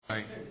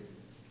Right.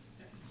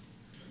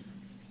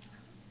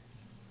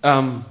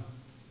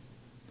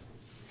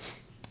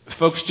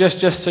 Folks,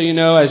 just so you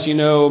know, as you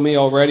know me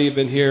already, I've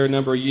been here a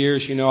number of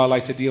years. You know I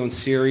like to deal in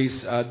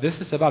series.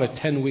 This is about a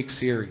 10-week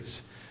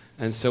series.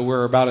 And so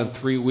we're about in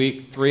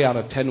 3 out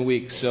of 10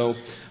 weeks. So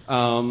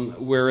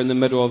we're in the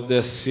middle of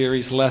this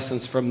series,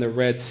 Lessons from the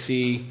Red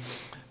Sea.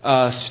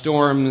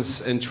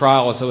 Storms and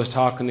trials. I was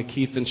talking to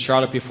Keith and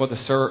Charlotte before the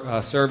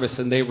service,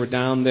 and they were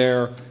down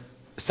there.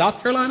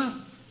 South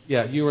Carolina?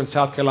 Yeah, you were in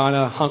South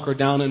Carolina, hunkered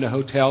down in a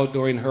hotel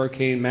during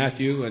Hurricane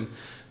Matthew, and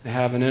they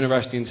have an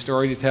interesting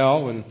story to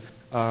tell. And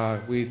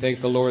we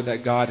thank the Lord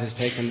that God has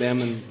taken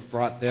them and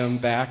brought them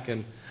back.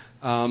 And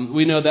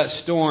we know that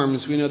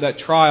storms, we know that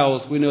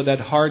trials, we know that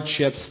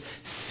hardships,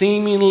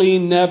 seemingly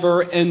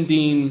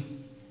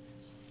never-ending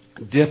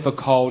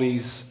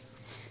difficulties,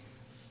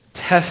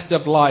 test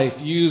of life,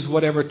 use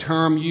whatever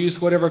term,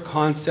 use whatever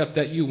concept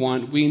that you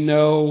want. We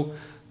know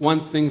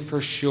one thing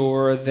for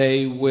sure,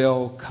 they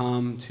will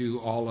come to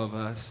all of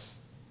us.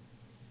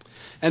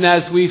 And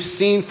as we've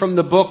seen from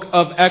the book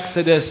of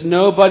Exodus,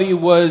 nobody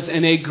was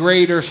in a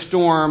greater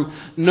storm.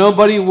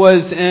 Nobody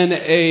was in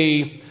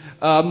a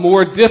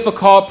more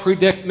difficult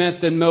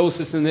predicament than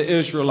Moses and the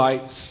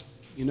Israelites.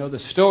 You know the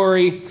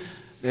story.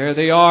 There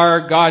they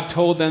are. God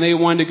told them they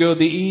wanted to go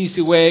the easy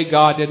way.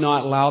 God did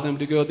not allow them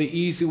to go the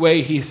easy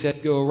way. He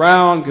said, go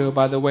around, go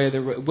by the way of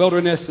the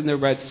wilderness and the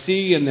Red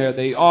Sea, and there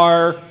they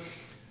are.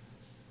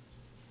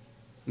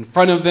 In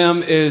front of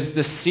them is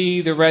the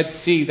sea, the Red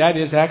Sea. That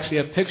is actually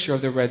a picture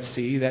of the Red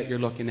Sea that you're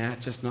looking at,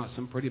 just not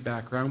some pretty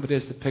background, but it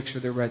is the picture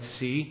of the Red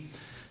Sea.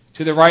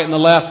 To the right and the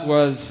left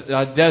was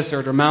a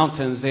desert or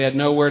mountains. They had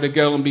nowhere to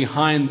go, and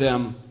behind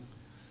them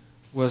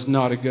was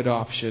not a good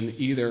option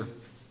either.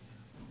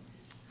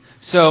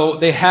 So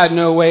they had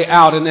no way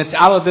out. And it's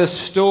out of this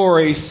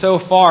story so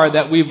far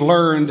that we've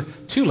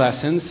learned 2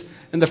 lessons.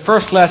 And the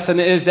first lesson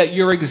is that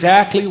you're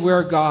exactly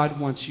where God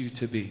wants you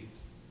to be.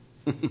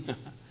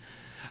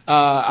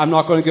 I'm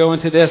not going to go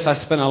into this. I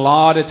spent a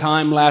lot of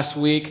time last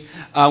week.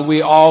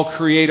 We all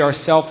create our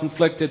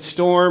self-inflicted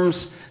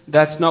storms.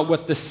 That's not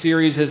what the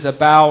series is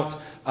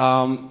about.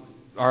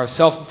 Our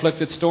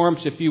self-inflicted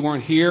storms. If you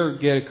weren't here,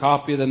 get a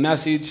copy of the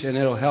message and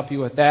it'll help you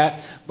with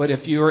that. But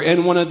if you are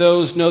in one of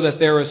those, know that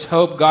there is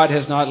hope. God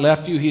has not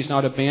left you. He's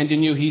not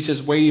abandoned you. He's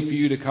just waiting for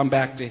you to come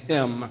back to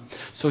Him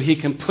so He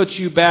can put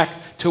you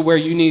back to where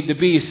you need to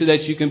be so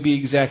that you can be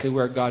exactly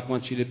where God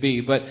wants you to be.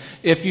 But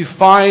if you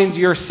find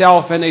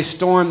yourself in a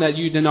storm that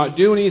you did not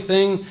do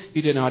anything,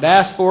 you did not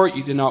ask for it,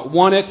 you did not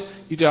want it,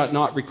 you did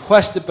not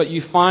request it, but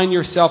you find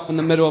yourself in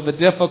the middle of a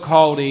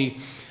difficulty,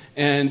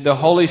 and the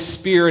Holy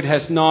Spirit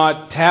has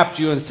not tapped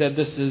you and said,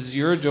 this is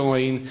your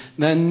doing,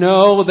 then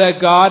know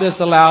that God has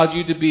allowed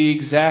you to be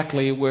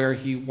exactly where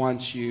He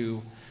wants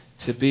you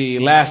to be.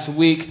 Last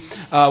week,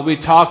 we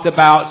talked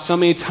about so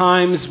many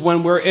times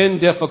when we're in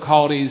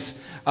difficulties,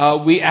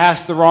 we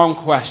ask the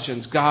wrong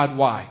questions. God,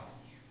 why?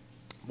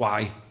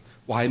 Why?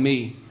 Why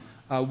me?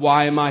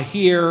 Why am I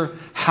here?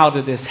 How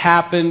did this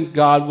happen?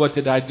 God, what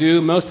did I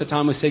do? Most of the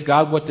time we say,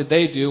 God, what did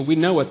they do? We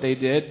know what they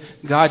did.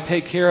 God,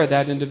 take care of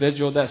that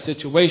individual, that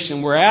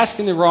situation. We're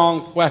asking the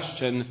wrong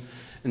question.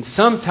 And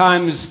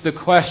sometimes the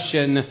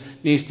question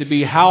needs to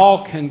be,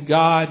 how can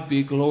God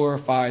be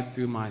glorified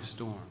through my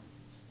storm?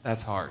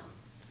 That's hard.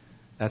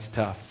 That's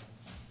tough.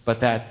 But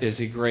that is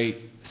a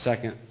great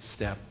second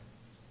step.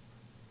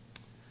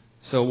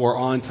 So we're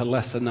on to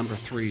lesson number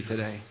 3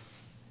 today.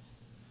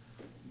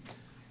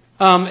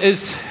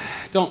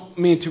 Don't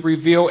mean to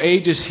reveal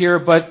ages here,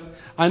 but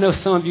I know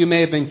some of you may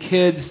have been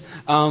kids.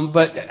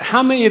 But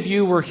how many of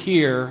you were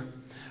here,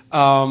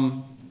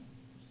 or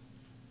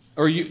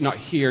you not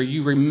here?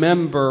 You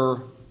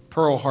remember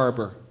Pearl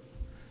Harbor?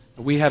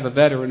 We have a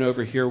veteran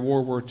over here,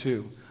 World War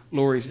II.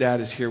 Lori's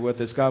dad is here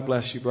with us. God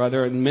bless you,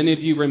 brother. And many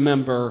of you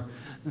remember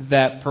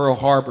that Pearl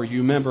Harbor. You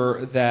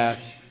remember that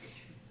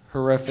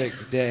horrific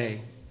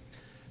day.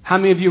 How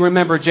many of you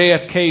remember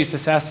JFK's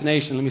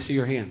assassination? Let me see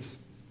your hands.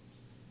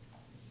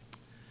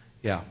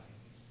 Yeah.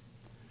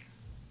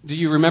 Do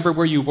you remember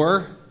where you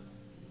were?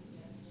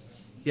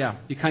 Yeah,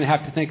 you kind of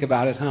have to think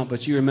about it, huh?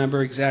 But you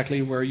remember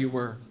exactly where you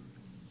were.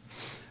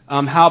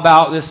 How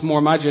about, this is more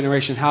my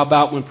generation, how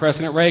about when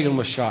President Reagan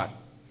was shot?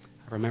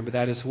 I remember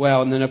that as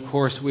well. And then, of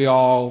course, we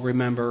all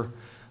remember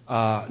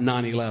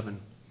 9/11.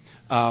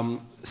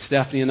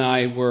 Stephanie and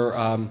I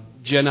were,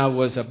 Jenna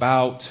was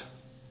about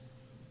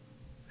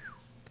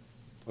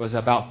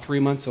 3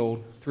 months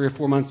old, 3 or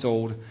 4 months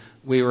old.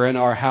 We were in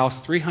our house,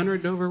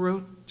 300 Dover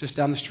Road, just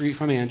down the street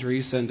from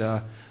Andrews, and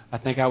I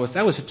think that was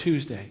a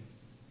Tuesday.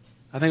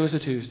 I think it was a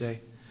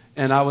Tuesday.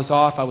 And I was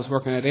off. I was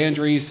working at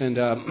Andrews, and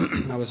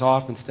I was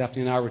off, and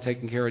Stephanie and I were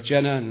taking care of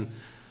Jenna, and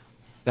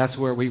that's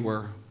where we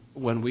were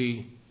when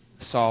we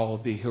saw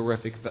the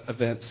horrific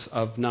events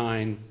of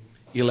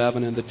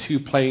 9/11 and the 2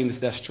 planes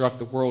that struck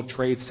the World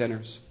Trade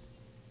Centers.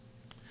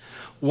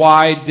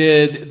 Why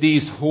did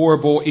these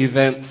horrible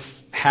events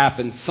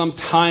happen?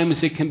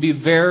 Sometimes it can be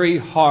very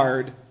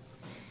hard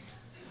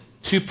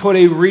to put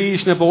a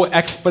reasonable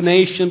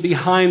explanation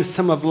behind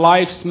some of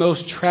life's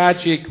most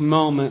tragic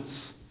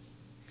moments.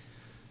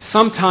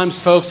 Sometimes,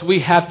 folks,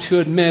 we have to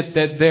admit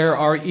that there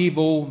are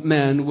evil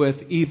men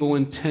with evil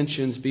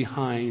intentions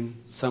behind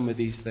some of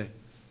these things.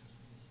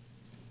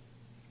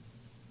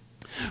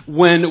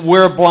 When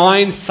we're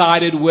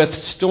blindsided with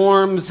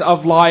storms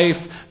of life,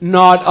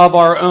 not of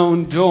our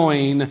own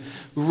doing,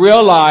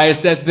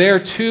 realize that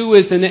there too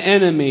is an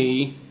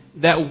enemy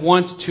that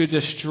wants to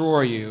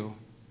destroy you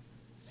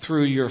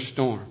through your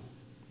storm.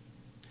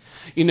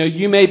 You know,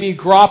 you may be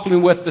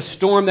grappling with the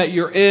storm that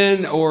you're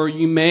in, or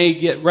you may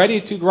get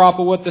ready to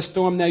grapple with the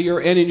storm that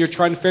you're in, and you're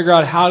trying to figure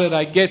out, how did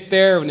I get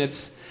there? And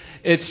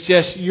it's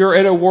just, you're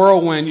in a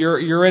whirlwind,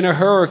 you're in a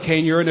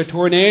hurricane, you're in a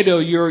tornado,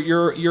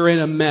 you're in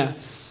a mess.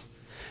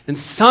 And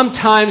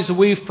sometimes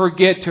we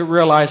forget to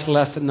realize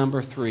lesson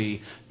number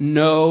 3.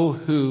 Know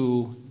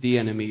who the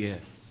enemy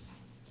is.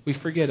 We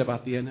forget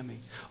about the enemy.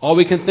 All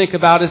we can think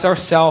about is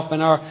ourselves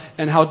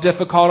and how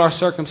difficult our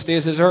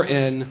circumstances are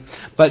in.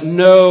 But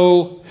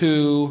know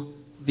who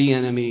the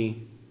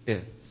enemy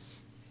is.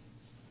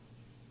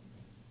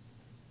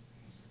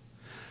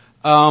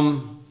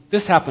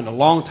 This happened a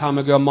long time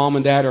ago. Mom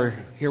and Dad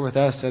are here with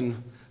us,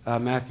 and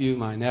Matthew,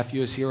 my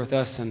nephew, is here with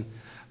us. And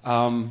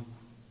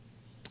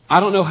I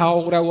don't know how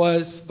old I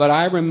was, but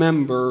I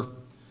remember,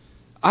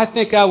 I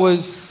think I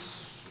was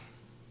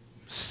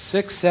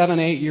 6, 7,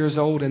 8 years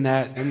old in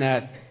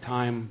that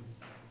time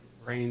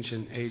range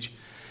and age.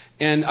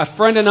 And a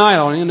friend and I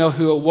don't even know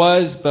who it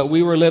was, but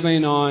we were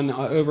living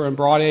over in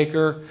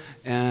Broadacre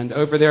and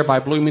over there by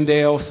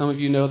Bloomingdale. Some of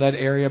you know that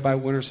area by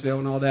Wintersville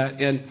and all that.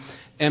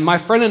 And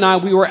my friend and I,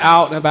 we were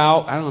out and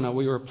about. I don't know,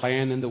 we were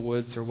playing in the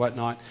woods or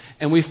whatnot.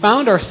 And we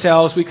come out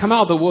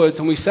of the woods,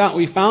 and we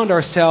found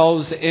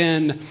ourselves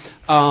in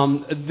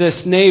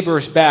this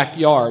neighbor's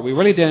backyard. We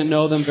really didn't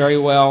know them very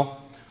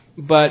well,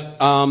 but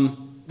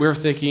we were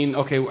thinking,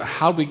 okay,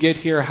 how did we get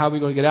here? How are we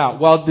going to get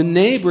out? Well, the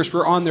neighbors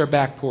were on their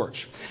back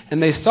porch,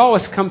 and they saw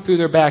us come through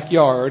their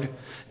backyard,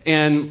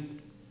 and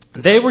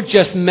they were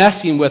just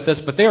messing with us,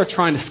 but they were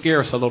trying to scare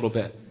us a little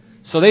bit.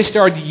 So they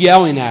started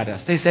yelling at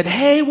us. They said,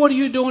 "Hey, what are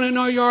you doing in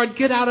our yard?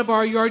 Get out of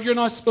our yard. You're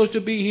not supposed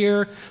to be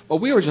here." Well,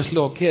 we were just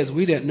little kids.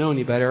 We didn't know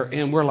any better.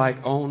 And we're like,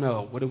 oh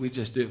no, what did we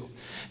just do?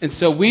 And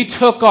so we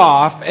took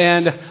off,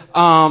 and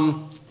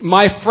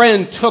my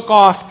friend took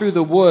off through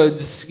the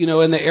woods,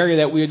 in the area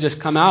that we had just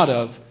come out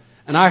of.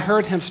 And I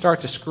heard him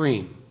start to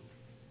scream.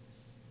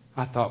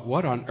 I thought,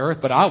 what on earth?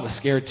 But I was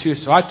scared too.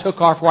 So I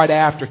took off right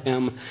after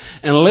him.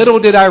 And little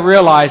did I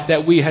realize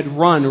that we had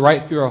run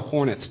right through a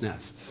hornet's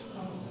nest.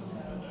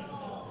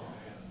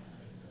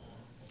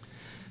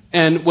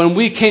 And when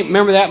we came,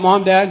 remember that,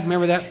 Mom, Dad?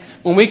 Remember that?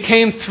 When we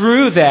came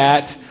through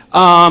that,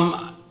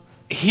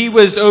 he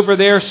was over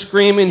there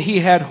screaming. He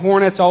had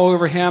hornets all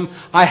over him.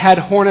 I had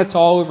hornets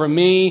all over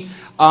me.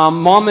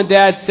 Mom and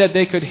Dad said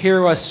they could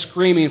hear us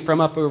screaming from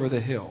up over the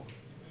hill.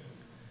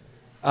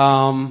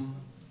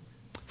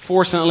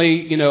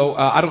 Fortunately,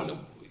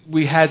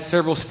 we had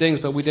several stings,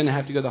 but we didn't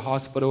have to go to the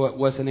hospital. It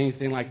wasn't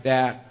anything like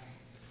that.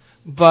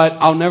 But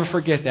I'll never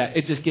forget that.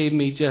 It just gave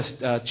me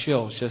just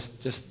chills,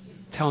 just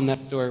telling that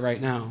story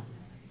right now.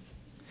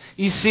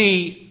 You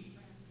see,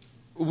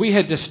 we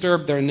had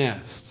disturbed their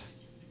nest,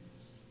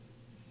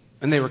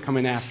 and they were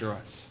coming after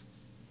us.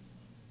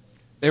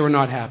 They were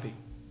not happy.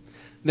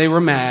 They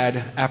were mad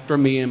after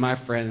me and my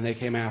friend, and they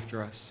came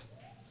after us.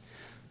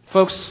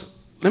 Folks,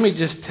 let me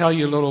just tell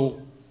you a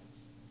little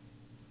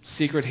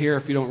secret here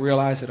if you don't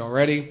realize it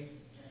already.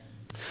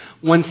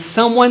 When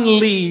someone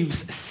leaves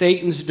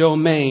Satan's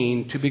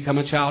domain to become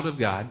a child of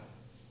God,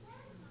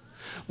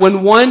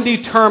 when one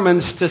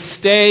determines to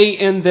stay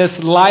in this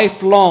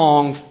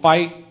lifelong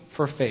fight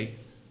for faith,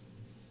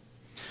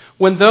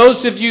 when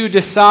those of you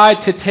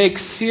decide to take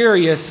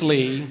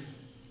seriously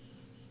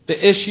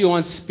the issue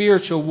on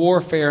spiritual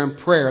warfare and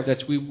prayer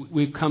that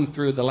we've come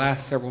through the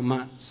last several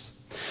months,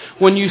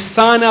 when you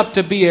sign up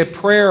to be a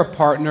prayer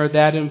partner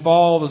that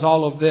involves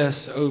all of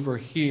this over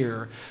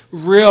here,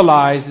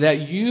 realize that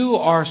you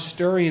are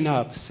stirring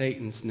up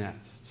Satan's nest,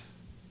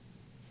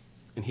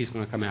 and he's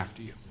going to come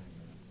after you.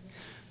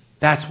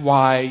 That's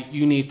why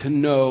you need to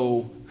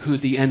know who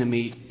the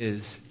enemy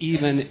is,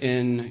 even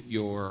in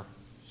your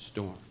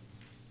storm.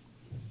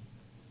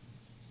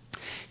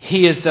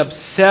 He is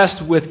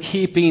obsessed with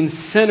keeping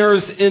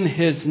sinners in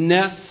his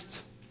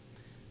nest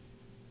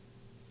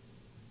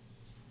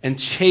and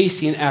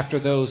chasing after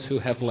those who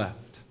have left.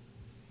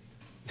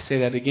 Say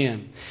that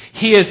again.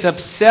 He is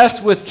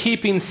obsessed with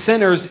keeping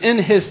sinners in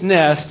his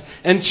nest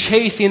and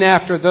chasing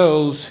after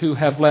those who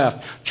have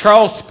left.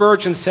 Charles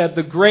Spurgeon said,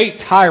 "The great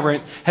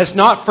tyrant has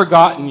not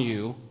forgotten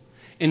you,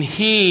 and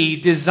he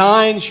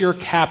designs your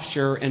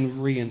capture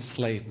and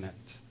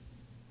re-enslavement."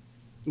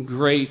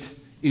 Great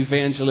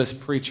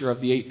evangelist preacher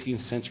of the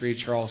 18th century,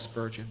 Charles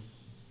Spurgeon.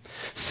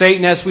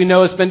 Satan, as we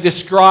know, has been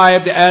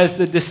described as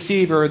the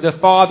deceiver, the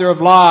father of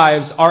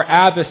lies, our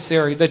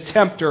adversary, the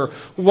tempter,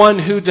 one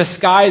who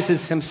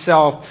disguises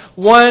himself,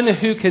 one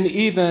who can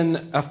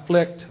even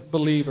afflict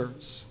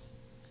believers.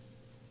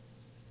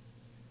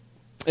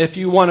 If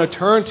you want to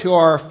turn to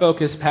our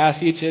focus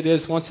passage, it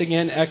is once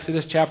again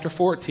Exodus chapter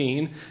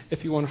 14.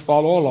 If you want to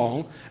follow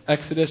along,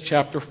 Exodus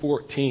chapter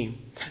 14.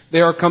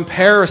 There are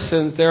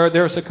comparisons.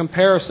 There's a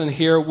comparison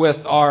here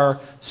with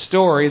our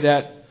story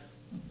that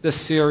the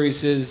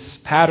series is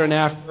patterned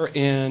after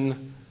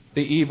in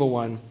the evil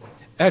one.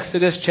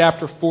 Exodus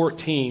chapter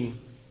 14.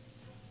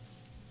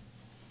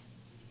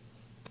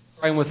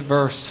 Starting with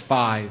verse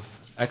 5.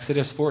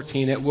 Exodus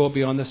 14. It will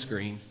be on the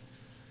screen.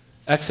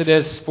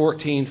 Exodus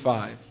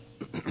 14:5.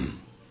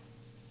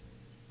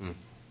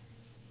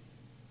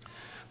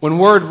 When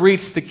word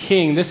reached the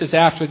king, this is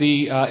after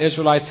the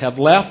Israelites have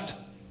left.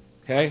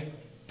 Okay.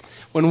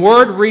 When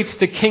word reached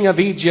the king of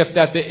Egypt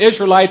that the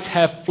Israelites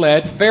have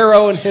fled,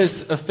 Pharaoh and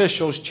his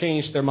officials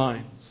changed their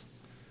minds.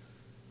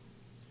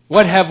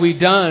 What have we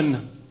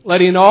done,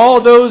 letting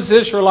all those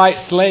Israelite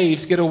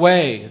slaves get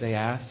away? They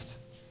asked.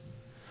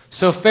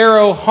 So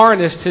Pharaoh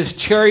harnessed his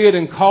chariot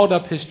and called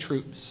up his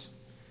troops.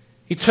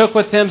 He took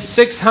with him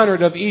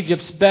 600 of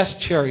Egypt's best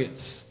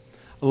chariots,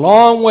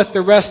 along with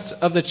the rest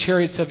of the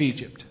chariots of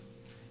Egypt,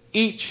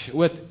 each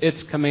with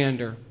its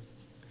commander.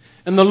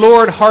 And the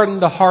Lord hardened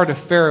the heart of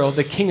Pharaoh,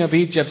 the king of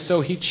Egypt,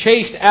 so he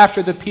chased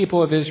after the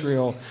people of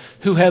Israel,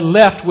 who had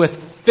left with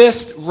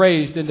fist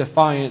raised in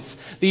defiance.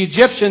 The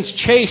Egyptians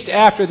chased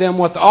after them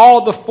with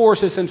all the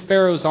forces in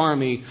Pharaoh's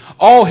army,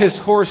 all his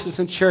horses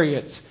and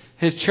chariots,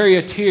 his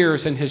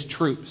charioteers and his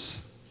troops.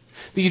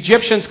 The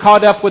Egyptians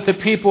caught up with the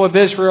people of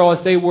Israel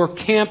as they were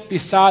camped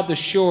beside the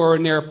shore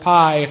near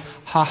Pi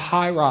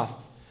Hahiroth,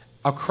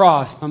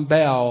 across from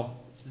Baal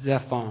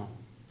Zephon.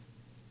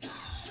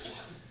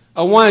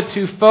 I wanted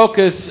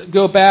to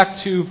go back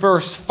to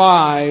verse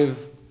 5,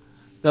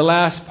 the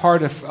last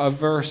part of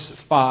verse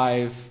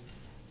 5.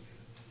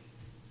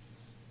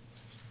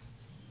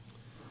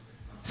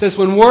 It says,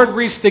 when word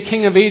reached the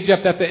king of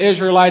Egypt that the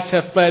Israelites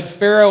have fled,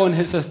 Pharaoh and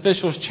his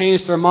officials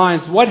changed their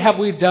minds. What have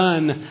we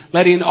done,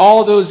 letting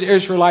all those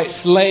Israelite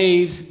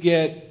slaves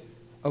get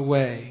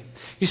away?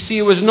 You see,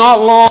 it was not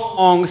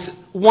long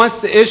once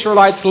the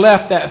Israelites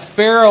left that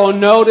Pharaoh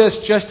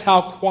noticed just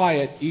how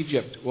quiet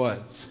Egypt was.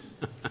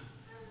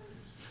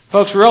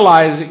 Folks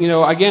realize,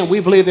 again, we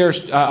believe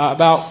there's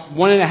about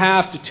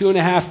 1.5 to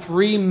 2.5,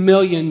 3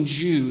 million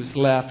Jews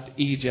left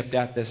Egypt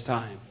at this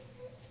time.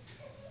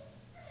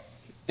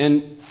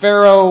 And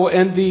Pharaoh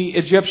and the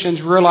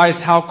Egyptians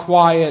realized how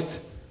quiet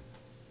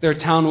their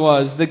town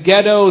was. The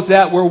ghettos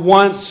that were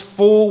once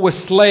full with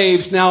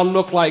slaves now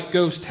looked like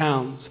ghost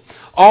towns.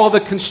 All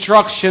the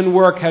construction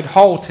work had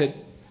halted.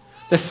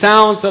 The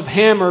sounds of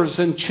hammers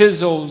and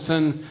chisels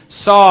and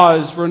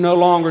saws were no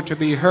longer to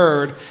be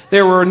heard.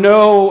 There were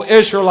no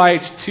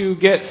Israelites to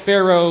get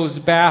Pharaoh's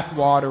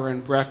bathwater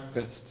and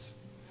breakfasts.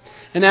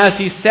 And as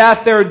he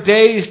sat there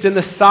dazed in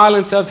the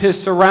silence of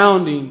his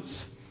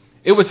surroundings,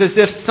 it was as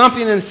if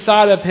something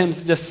inside of him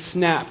just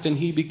snapped and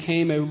he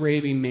became a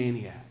raving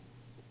maniac.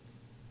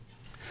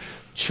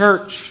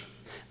 Church,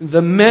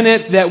 the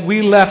minute that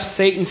we left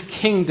Satan's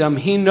kingdom,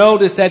 he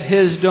noticed that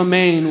his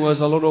domain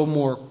was a little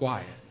more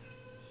quiet.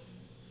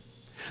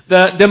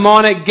 The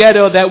demonic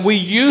ghetto that we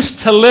used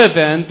to live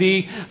in,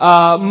 the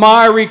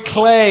miry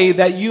clay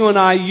that you and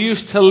I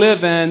used to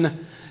live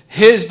in,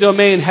 his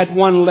domain had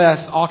one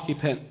less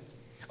occupant.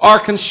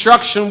 Our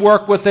construction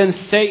work within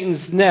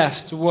Satan's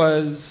nest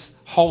was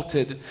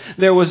halted.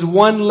 There was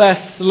one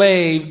less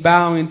slave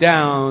bowing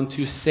down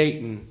to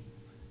Satan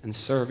and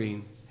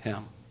serving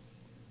him.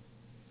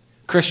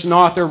 Christian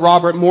author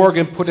Robert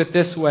Morgan put it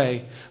this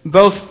way: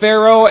 both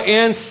Pharaoh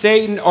and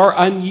Satan are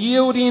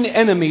unyielding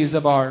enemies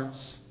of ours.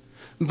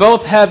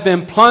 Both have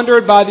been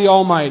plundered by the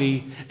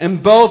Almighty,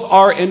 and both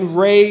are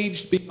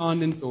enraged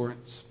beyond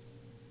endurance.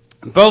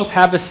 Both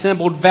have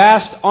assembled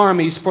vast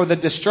armies for the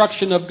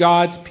destruction of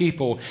God's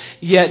people,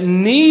 yet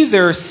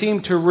neither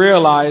seem to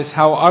realize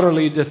how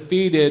utterly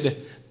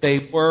defeated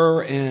they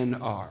were and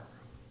are.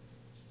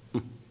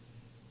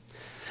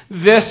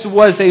 This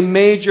was a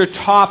major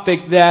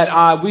topic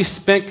that we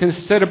spent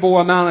considerable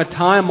amount of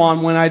time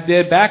on when I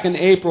did back in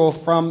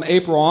April, from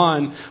April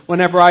on,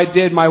 whenever I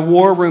did my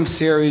War Room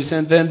series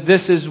and then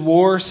This is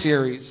War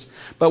series.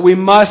 But we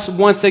must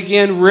once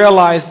again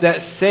realize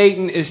that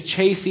Satan is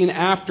chasing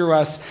after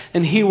us,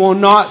 and he will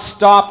not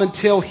stop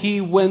until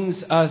he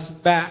wins us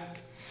back.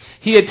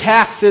 He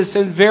attacks us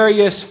in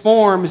various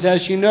forms,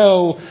 as you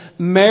know: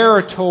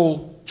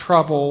 marital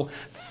trouble,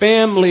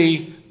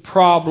 family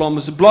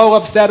problems,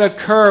 blow-ups that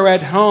occur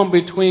at home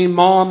between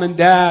mom and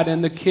dad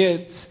and the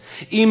kids,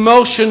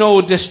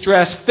 emotional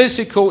distress,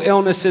 physical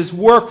illnesses,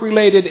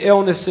 work-related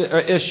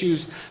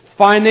issues,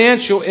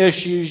 financial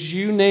issues,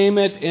 you name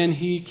it, and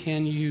he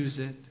can use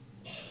it.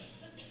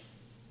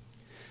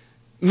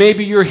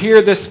 Maybe you're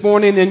here this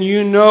morning and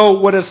you know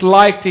what it's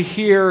like to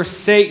hear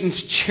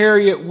Satan's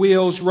chariot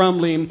wheels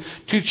rumbling,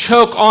 to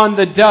choke on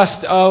the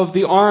dust of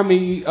the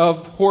army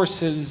of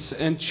horses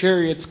and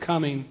chariots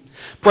coming.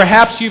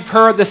 Perhaps you've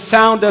heard the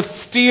sound of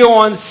steel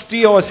on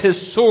steel as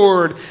his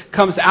sword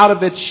comes out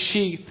of its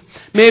sheath.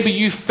 Maybe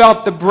you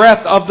felt the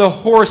breath of the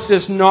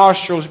horse's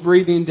nostrils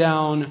breathing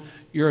down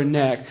your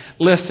neck.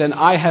 Listen,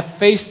 I have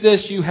faced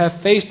this, you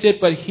have faced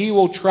it, but he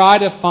will try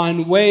to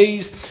find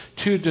ways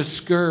to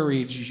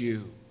discourage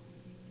you.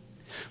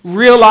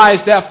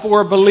 Realize that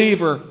for a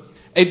believer,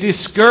 A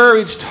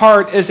discouraged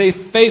heart is a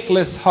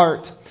faithless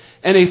heart.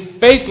 And a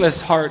faithless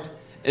heart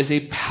is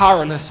a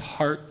powerless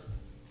heart.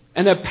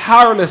 And a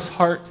powerless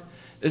heart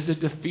is a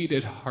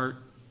defeated heart.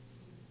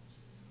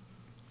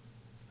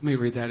 Let me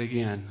read that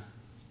again.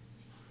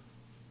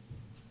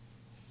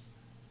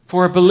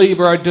 For a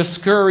believer, a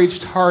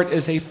discouraged heart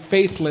is a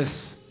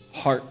faithless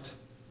heart.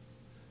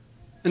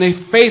 And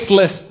a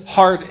faithless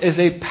heart is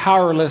a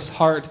powerless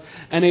heart.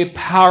 And a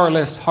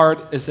powerless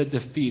heart is a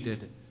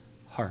defeated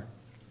heart.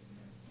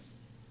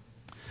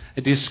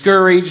 A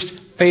discouraged,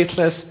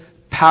 faithless,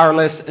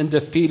 powerless, and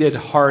defeated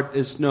heart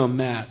is no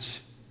match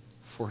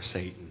for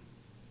Satan.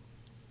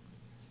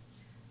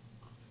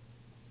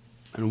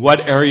 And what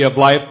area of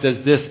life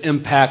does this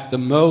impact the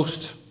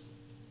most?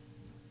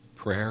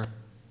 Prayer.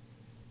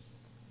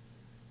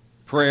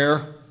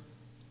 Prayer.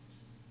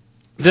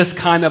 This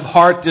kind of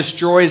heart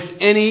destroys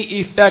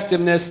any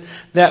effectiveness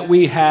that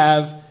we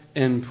have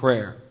in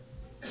prayer.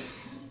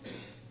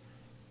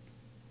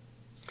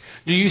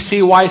 Do you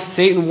see why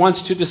Satan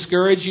wants to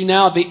discourage you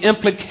now? The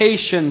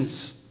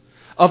implications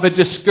of a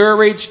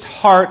discouraged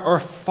heart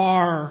are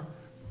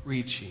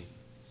far-reaching.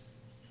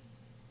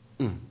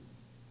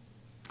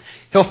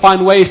 He'll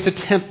find ways to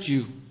tempt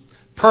you,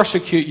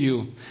 persecute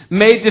you,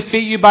 may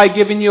defeat you by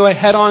giving you a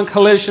head-on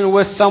collision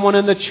with someone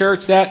in the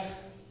church that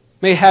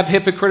may have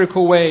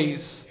hypocritical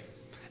ways.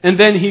 And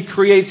then he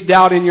creates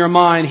doubt in your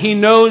mind. He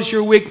knows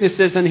your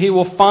weaknesses and he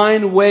will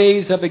find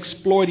ways of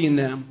exploiting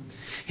them.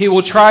 He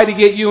will try to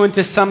get you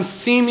into some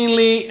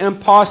seemingly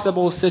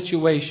impossible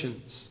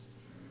situations.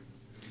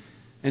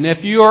 And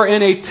if you are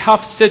in a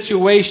tough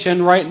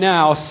situation right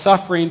now,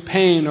 suffering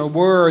pain or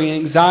worry,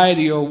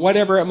 anxiety or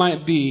whatever it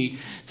might be,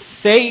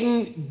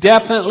 Satan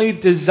definitely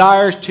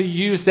desires to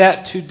use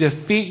that to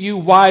defeat you.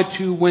 Why?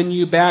 To win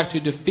you back, to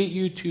defeat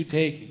you, to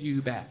take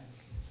you back.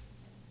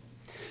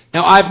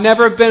 Now, I've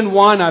never been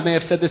one, I may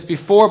have said this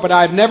before, but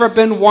I've never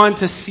been one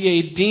to see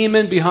a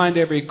demon behind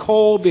every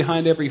cold,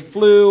 behind every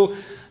flu.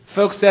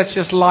 Folks, that's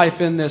just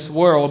life in this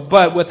world.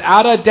 But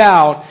without a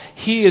doubt,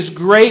 he is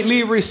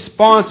greatly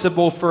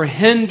responsible for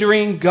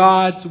hindering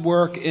God's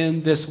work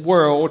in this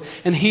world.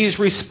 And he's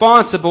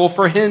responsible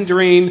for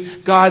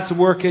hindering God's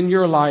work in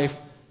your life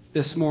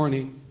this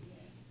morning.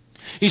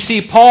 You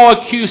see, Paul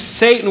accused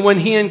Satan when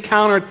he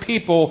encountered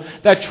people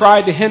that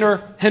tried to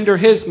hinder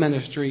his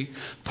ministry.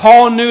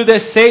 Paul knew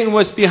that Satan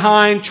was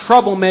behind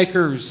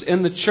troublemakers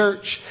in the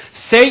church.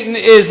 Satan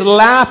is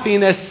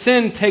laughing as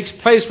sin takes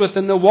place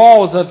within the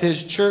walls of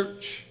his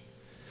church.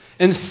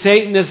 And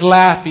Satan is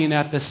laughing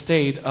at the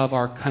state of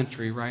our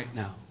country right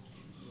now.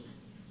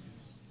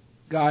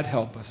 God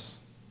help us.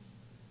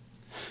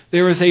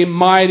 There is a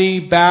mighty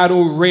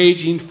battle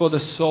raging for the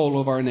soul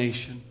of our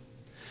nation.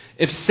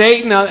 If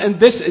Satan,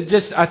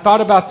 I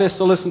thought about this,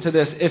 so listen to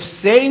this. If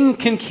Satan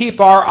can keep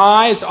our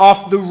eyes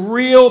off the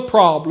real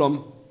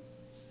problem,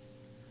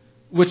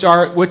 which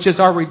is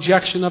our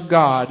rejection of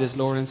God as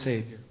Lord and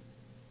Savior.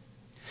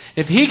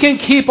 If he can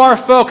keep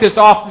our focus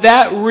off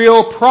that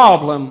real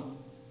problem,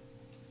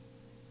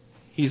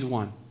 he's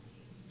won.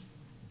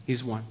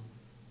 He's won.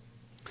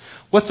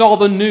 What's all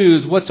the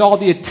news? What's all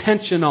the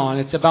attention on?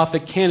 It's about the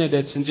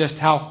candidates and just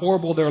how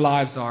horrible their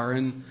lives are.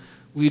 And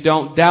we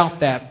don't doubt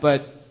that.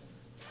 But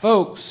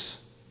folks,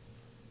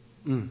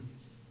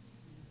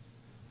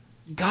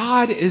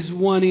 God is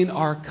wanting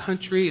our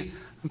country.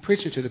 I'm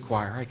preaching to the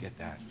choir, I get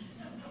that.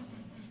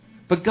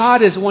 But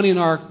God is wanting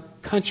our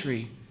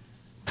country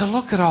to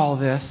look at all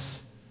this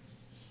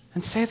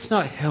and say it's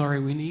not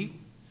Hillary we need.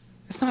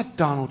 It's not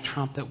Donald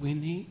Trump that we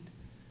need.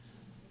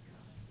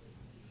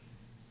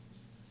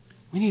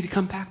 We need to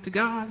come back to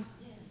God.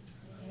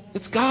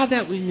 It's God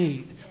that we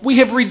need. We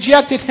have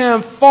rejected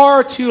Him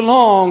far too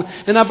long,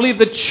 and I believe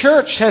the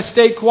church has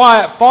stayed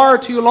quiet far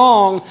too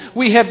long.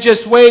 We have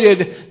just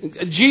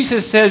waited.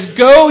 Jesus says,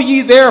 "Go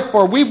ye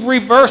therefore." We've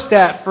reversed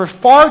that. For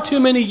far too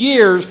many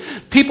years,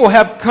 people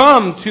have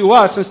come to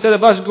us. Instead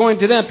of us going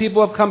to them,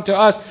 people have come to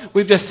us.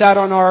 We've just sat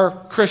on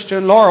our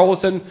Christian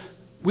laurels, and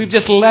we've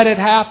just let it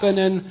happen.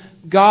 And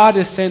God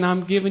is saying,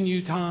 I'm giving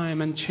you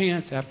time, and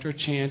chance after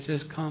chance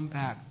has come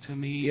back to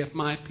me if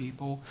my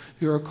people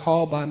who are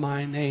called by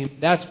my name.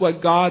 That's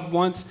what God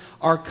wants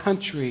our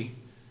country.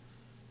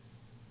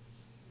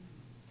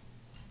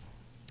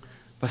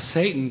 But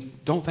Satan,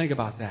 don't think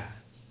about that.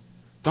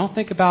 Don't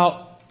think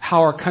about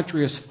how our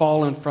country has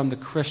fallen from the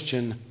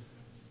Christian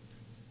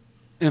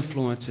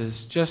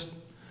influences. Just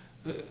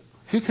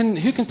who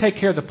can take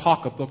care of the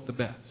pocketbook the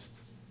best?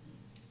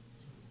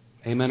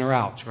 Amen or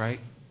ouch, right?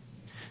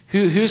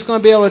 Who's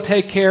going to be able to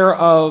take care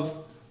of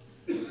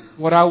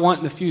what I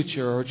want in the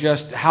future, or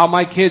just how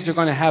my kids are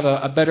going to have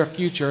a better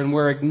future? And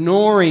we're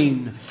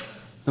ignoring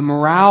the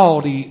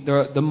morality,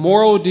 the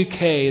moral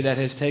decay that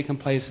has taken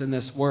place in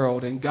this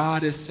world. And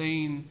God is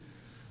saying,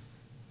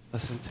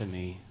 listen to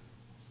me.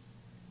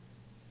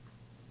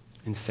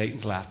 And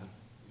Satan's laughing.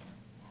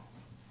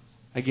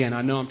 Again,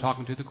 I know I'm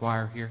talking to the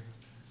choir here.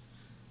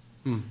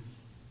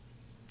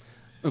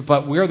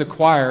 But we're the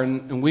choir,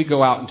 and we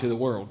go out into the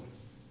world.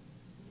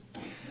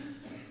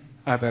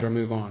 I better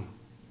move on.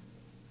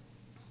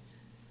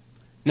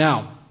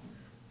 Now,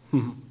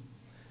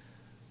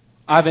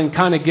 I've been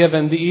kind of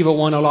giving the evil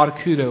one a lot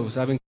of kudos.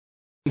 I've been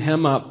giving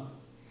him up.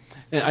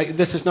 And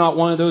this is not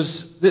one of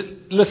those,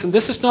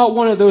 this is not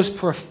one of those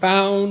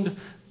profound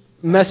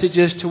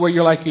messages to where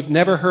you're like, you've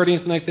never heard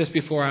anything like this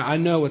before. I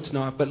know it's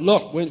not. But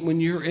look, when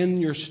you're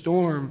in your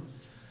storm,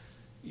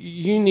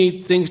 you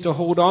need things to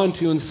hold on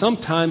to. And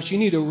sometimes you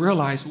need to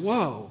realize,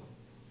 whoa,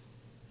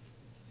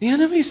 the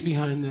enemy's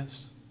behind this.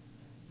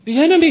 The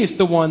enemy's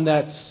the one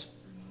that's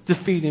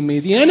defeating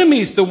me. The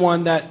enemy's the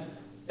one that,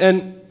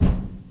 and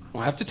I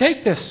don't have to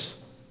take this.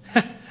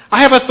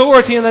 I have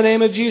authority in the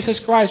name of Jesus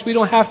Christ. We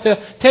don't have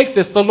to take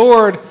this. The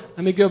Lord,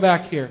 let me go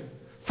back here.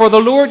 For the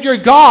Lord your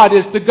God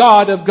is the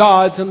God of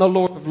gods and the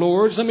Lord of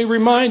lords. Let me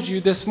remind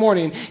you this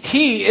morning,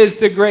 He is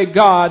the great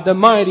God, the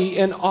mighty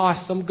and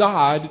awesome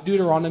God.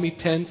 Deuteronomy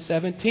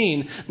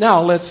 10:17.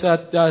 Now let's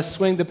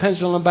swing the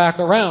pendulum back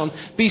around.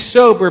 Be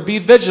sober, be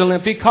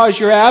vigilant, because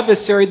your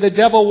adversary, the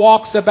devil,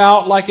 walks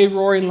about like a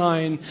roaring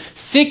lion,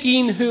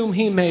 seeking whom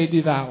he may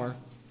devour.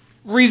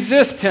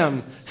 Resist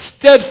him,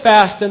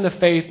 steadfast in the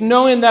faith,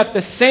 knowing that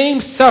the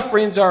same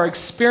sufferings are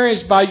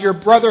experienced by your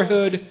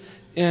brotherhood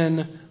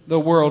in the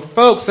world.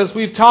 Folks, as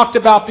we've talked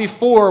about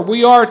before,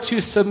 we are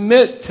to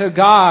submit to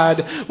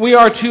God. We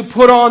are to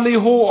put on the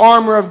whole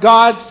armor of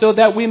God so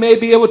that we may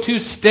be able to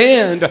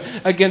stand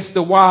against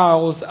the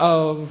wiles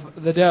of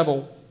the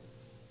devil.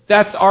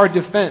 That's our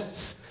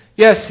defense.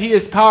 Yes, He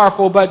is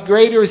powerful, but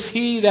greater is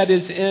He that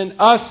is in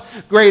us,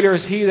 greater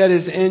is He that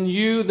is in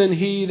you than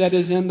he that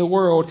is in the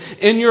world.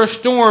 In your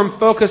storm,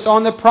 focus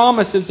on the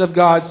promises of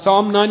God.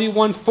 Psalm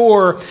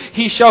 91:4,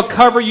 He shall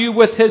cover you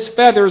with His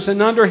feathers,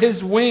 and under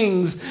His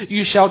wings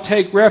you shall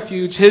take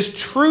refuge. His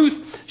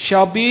truth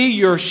shall be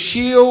your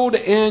shield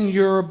and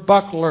your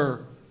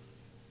buckler.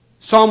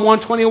 Psalm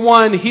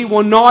 121, He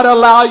will not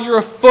allow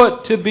your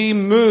foot to be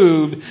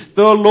moved.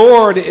 The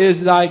Lord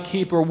is thy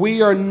keeper.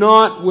 We are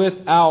not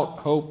without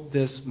hope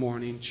this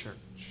morning, church.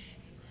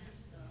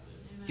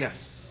 Yes,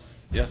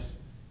 yes,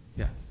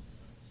 yes.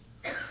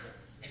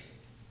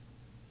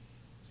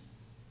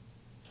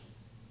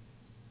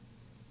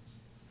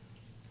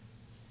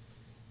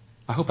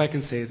 I hope I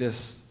can say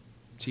this,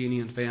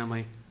 Jeannie and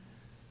family.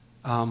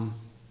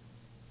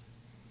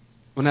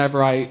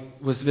 Whenever I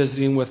was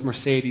visiting with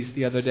Mercedes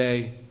the other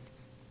day,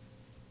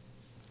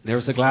 there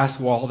was a glass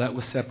wall that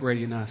was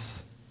separating us.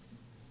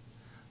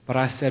 But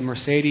I said,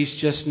 Mercedes,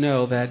 just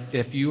know that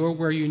if you are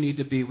where you need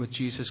to be with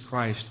Jesus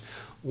Christ,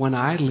 when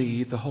I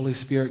leave, the Holy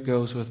Spirit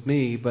goes with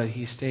me, but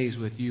He stays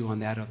with you on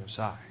that other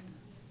side.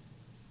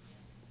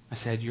 I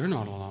said, you're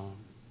not alone.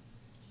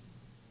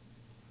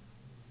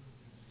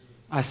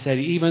 I said,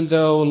 even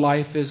though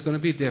life is going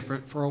to be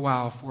different for a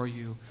while for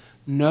you,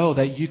 know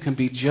that you can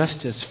be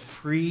just as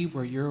free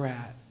where you're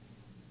at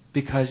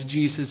because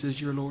Jesus is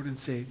your Lord and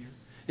Savior.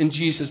 And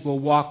Jesus will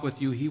walk with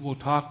you. He will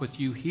talk with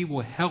you. He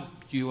will help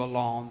you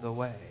along the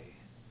way.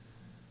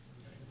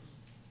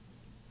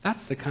 That's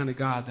the kind of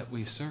God that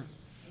we serve.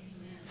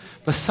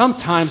 But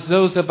sometimes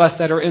those of us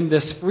that are in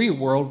this free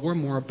world, we're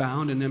more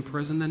bound and in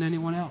prison than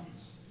anyone else.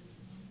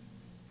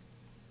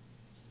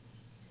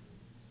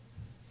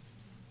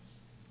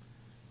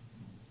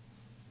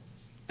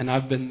 And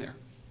I've been there.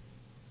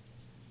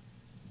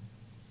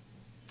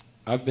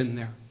 I've been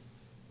there.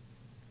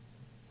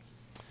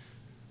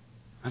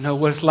 I know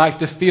what it's like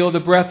to feel the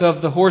breath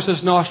of the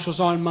horse's nostrils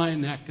on my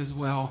neck as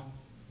well.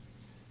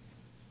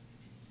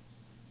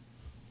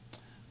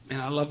 And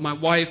I love my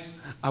wife.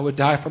 I would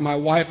die for my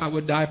wife. I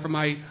would die for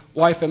my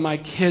wife and my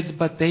kids,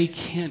 but they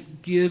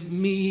can't give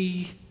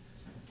me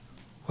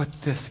what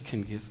this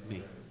can give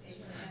me.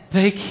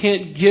 They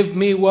can't give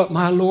me what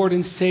my Lord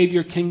and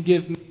Savior can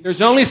give me.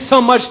 There's only so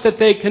much that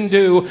they can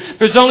do.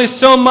 There's only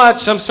so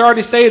much, I'm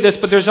sorry to say this,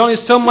 but there's only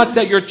so much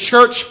that your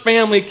church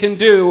family can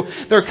do.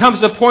 There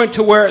comes a point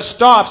to where it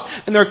stops,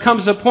 and there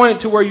comes a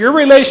point to where your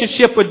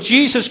relationship with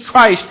Jesus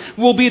Christ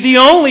will be the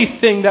only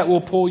thing that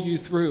will pull you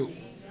through.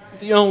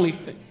 The only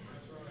thing.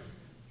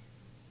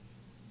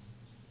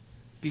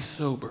 Be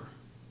sober.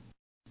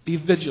 Be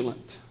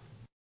vigilant.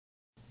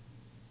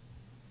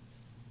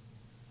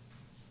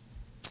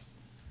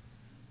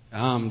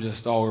 I'm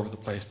just all over the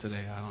place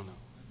today. I don't know.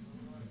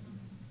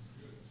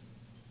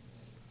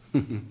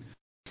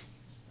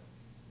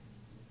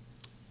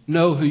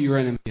 Know who your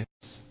enemy is.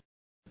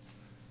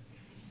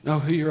 Know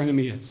who your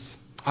enemy is.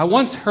 I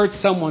once heard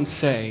someone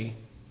say,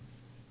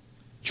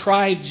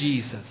 try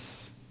Jesus.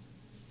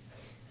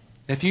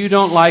 If you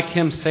don't like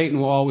Him, Satan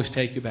will always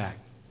take you back.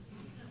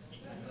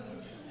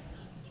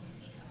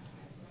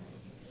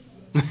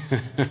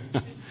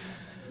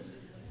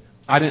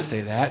 I didn't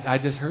say that. I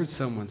just heard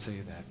someone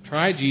say that.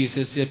 Try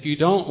Jesus. If you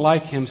don't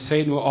like Him,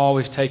 Satan will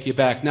always take you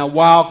back. Now,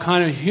 while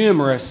kind of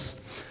humorous,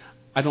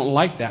 I don't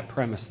like that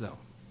premise, though.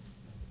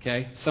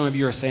 Okay? Some of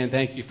you are saying,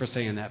 thank you for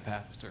saying that,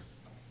 Pastor.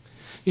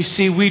 You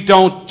see, we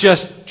don't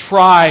just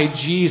try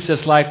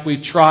Jesus like we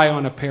try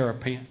on a pair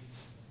of pants.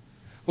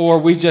 Or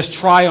we just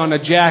try on a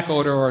jacket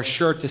or a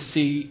shirt to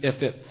see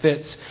if it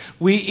fits.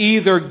 We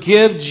either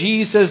give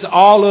Jesus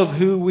all of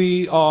who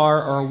we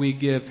are or we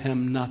give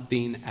Him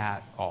nothing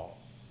at all.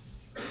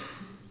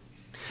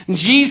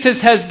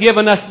 Jesus has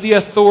given us the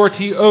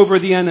authority over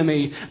the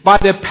enemy by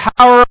the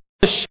power of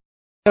the shed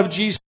blood of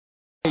Jesus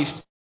Christ.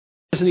 He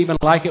doesn't even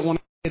like it when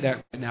I say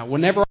that right now.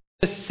 Whenever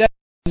I say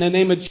in the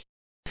name of Jesus,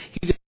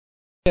 he just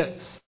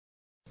is.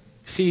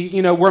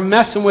 See, we're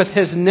messing with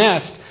his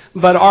nest,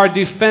 but our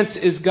defense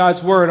is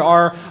God's word.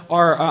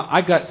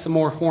 I got some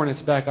more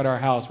hornets back at our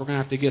house. We're going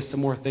to have to get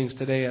some more things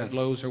today at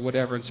Lowe's or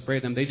whatever and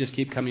spray them. They just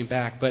keep coming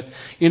back. But,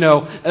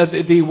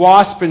 the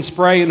wasp and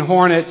spray and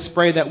hornet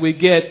spray that we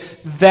get,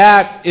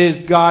 that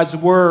is God's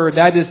word.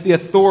 That is the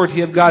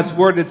authority of God's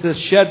word. It's the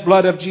shed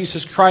blood of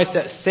Jesus Christ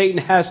that Satan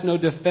has no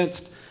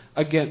defense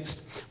against.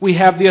 We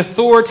have the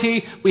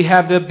authority, we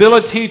have the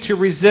ability to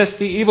resist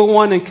the evil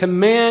one and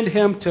command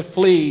him to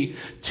flee,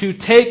 to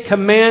take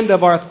command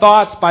of our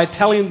thoughts by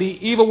telling the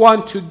evil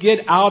one to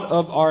get out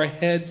of our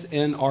heads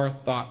and our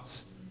thoughts.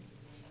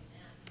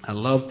 I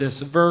love this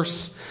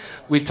verse.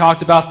 We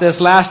talked about this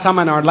last time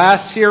in our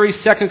last series,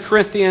 2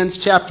 Corinthians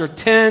chapter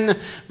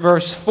 10,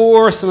 verse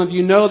 4. Some of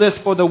you know this.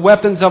 For the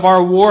weapons of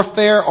our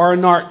warfare are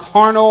not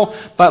carnal,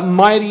 but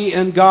mighty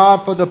in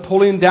God for the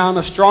pulling down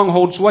of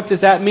strongholds. What does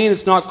that mean?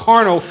 It's not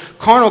carnal.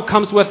 Carnal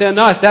comes within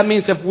us. That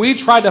means if we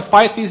try to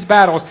fight these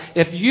battles,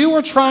 if you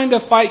are trying to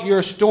fight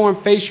your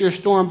storm, face your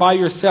storm by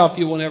yourself,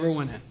 you will never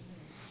win it.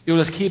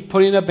 You'll just keep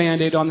putting a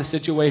Band-Aid on the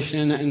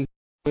situation and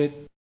do it.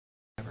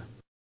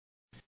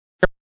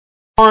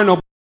 Carnal.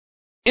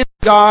 In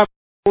God,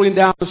 pulling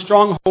down the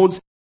strongholds,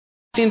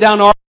 casting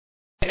down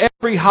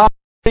every high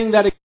thing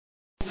that exalts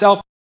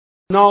itself,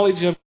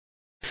 knowledge of,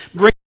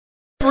 bring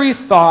every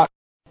thought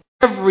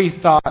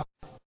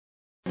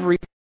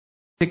captivity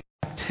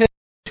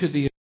to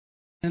the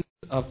obedience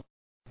of.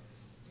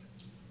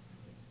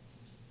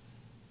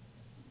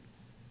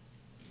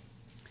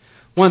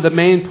 One of the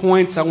main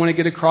points I want to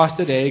get across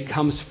today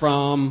comes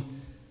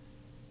from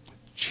a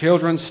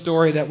children's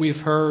story that we've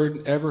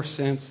heard ever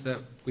since that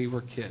we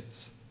were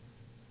kids.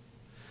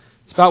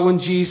 It's about when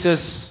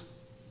Jesus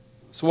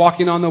was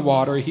walking on the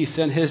water. He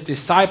sent his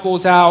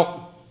disciples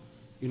out.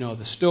 You know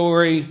the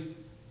story. It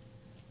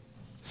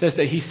says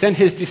that he sent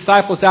his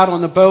disciples out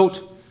on the boat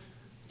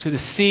to the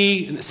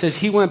sea. And it says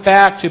he went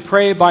back to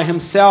pray by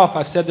himself.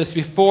 I've said this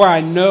before.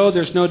 I know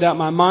there's no doubt in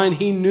my mind.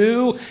 He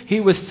knew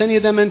he was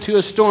sending them into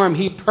a storm.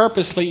 He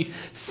purposely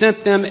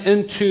sent them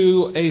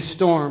into a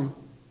storm.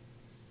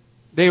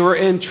 They were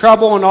in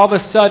trouble, and all of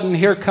a sudden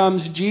here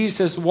comes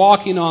Jesus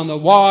walking on the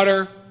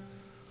water.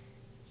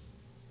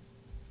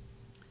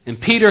 And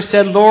Peter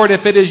said, Lord,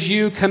 if it is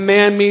you,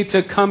 command me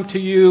to come to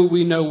you.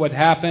 We know what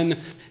happened.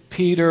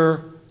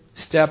 Peter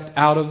stepped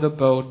out of the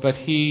boat, but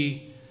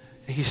he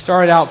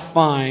started out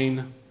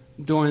fine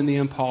doing the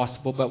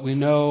impossible, but we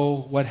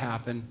know what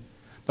happened.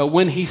 But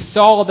when he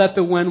saw that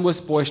the wind was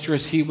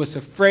boisterous, he was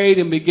afraid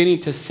and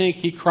beginning to sink.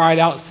 He cried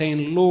out,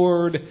 saying,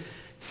 Lord,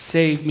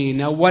 save me.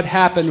 Now what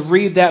happened?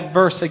 Read that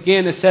verse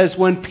again. It says,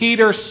 when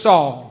Peter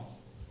saw,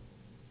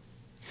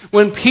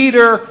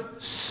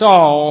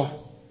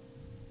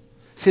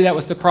 see, that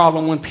was the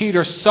problem. When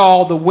Peter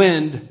saw the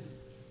wind,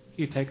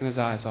 he had taken his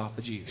eyes off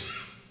of Jesus.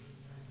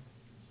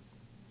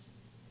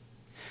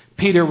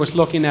 Peter was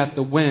looking at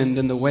the wind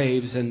and the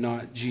waves and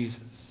not Jesus.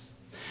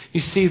 You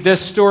see, this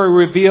story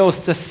reveals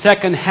the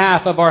second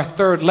half of our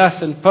third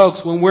lesson,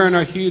 folks. When we're in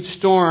a huge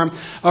storm,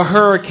 a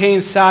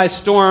hurricane-sized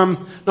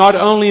storm, not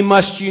only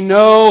must you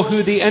know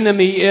who the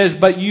enemy is,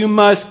 but you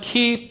must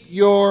keep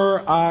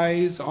your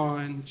eyes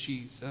on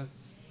Jesus.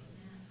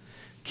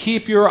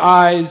 Keep your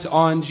eyes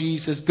on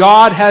Jesus.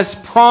 God has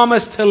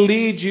promised to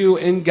lead you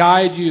and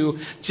guide you.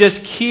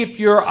 Just keep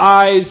your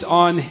eyes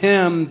on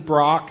Him,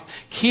 Brock.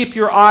 Keep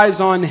your eyes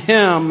on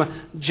Him,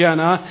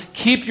 Jenna.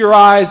 Keep your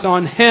eyes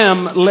on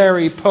Him,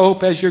 Larry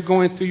Pope, as you're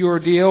going through your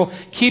deal.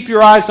 Keep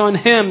your eyes on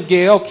Him,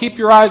 Gail. Keep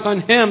your eyes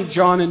on Him,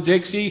 John and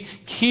Dixie.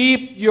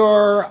 Keep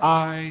your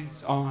eyes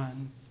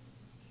on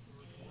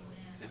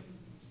Him.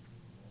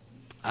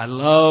 I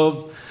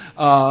love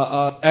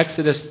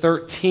Exodus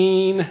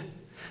 13.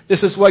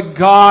 This is what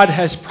God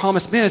has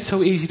promised. Man, it's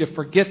so easy to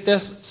forget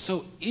this. It's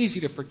so easy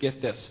to forget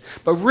this.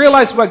 But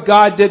realize what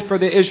God did for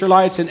the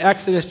Israelites in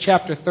Exodus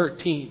chapter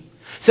 13.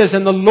 It says,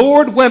 and the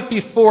Lord went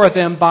before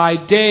them by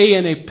day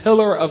in a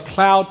pillar of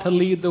cloud to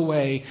lead the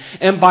way,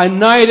 and by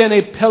night in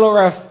a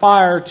pillar of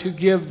fire to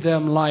give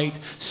them light,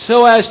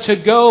 so as to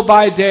go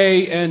by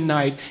day and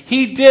night.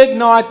 He did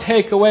not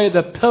take away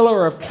the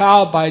pillar of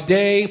cloud by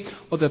day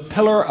or the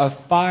pillar of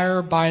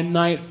fire by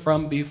night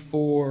from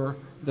before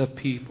the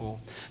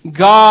people.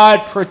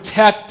 God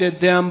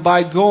protected them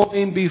by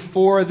going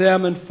before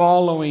them and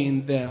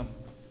following them.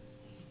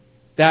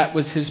 That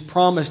was His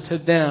promise to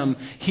them.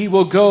 He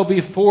will go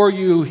before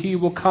you. He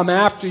will come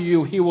after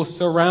you. He will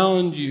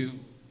surround you.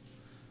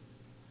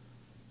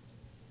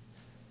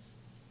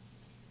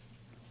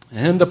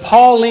 And the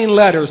Pauline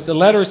letters, the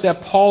letters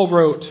that Paul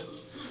wrote,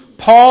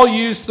 Paul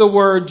used the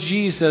word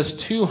Jesus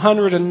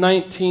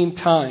 219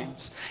 times.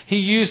 He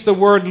used the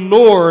word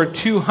Lord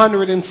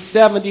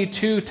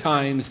 272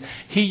 times.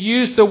 He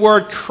used the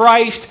word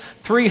Christ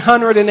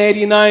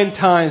 389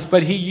 times,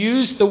 but he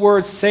used the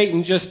word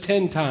Satan just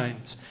 10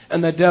 times.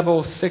 and the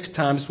devil 6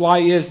 times. Why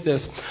is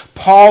this?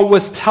 Paul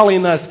was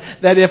telling us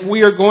that if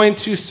we are going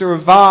to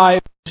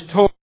survive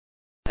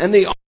and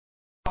the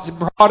odds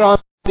brought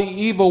on the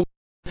evil,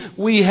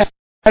 we have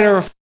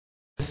better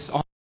focus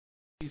on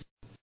Jesus.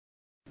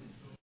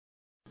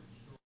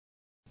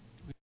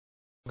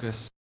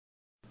 Focus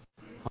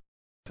on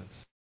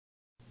Jesus.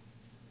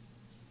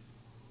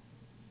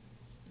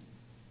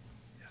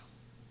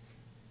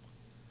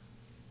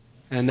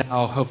 And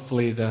now,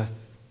 hopefully, the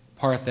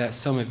part that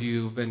some of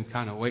you have been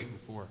kind of waiting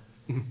for.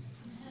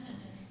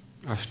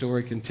 Our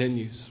story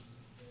continues.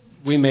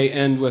 We may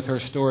end with her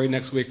story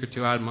next week or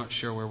two. I'm not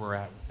sure where we're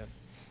at with it.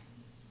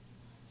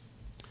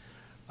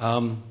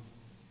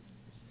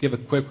 Give a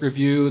quick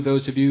review.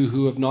 Those of you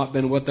who have not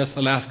been with us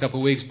the last couple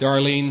of weeks,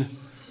 Darlene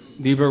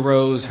Lieber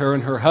Rose, her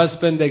and her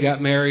husband, they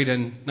got married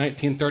in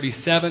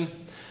 1937.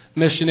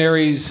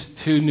 Missionaries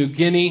to New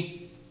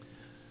Guinea.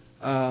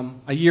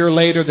 A year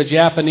later, the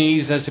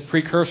Japanese, as a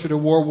precursor to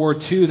World War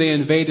II, they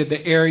invaded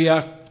the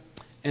area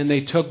and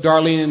they took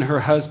Darlene and her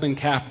husband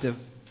captive.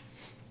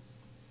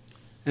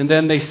 And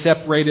then they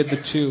separated the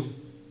two.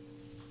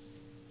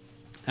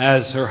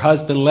 As her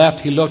husband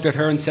left, he looked at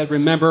her and said,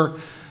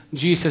 "Remember,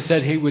 Jesus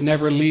said He would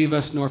never leave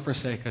us nor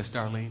forsake us,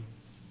 Darlene."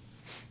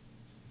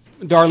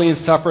 Darlene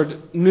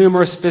suffered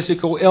numerous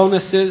physical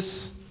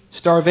illnesses,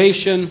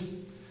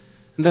 starvation,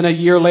 and then a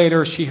year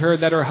later, she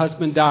heard that her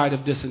husband died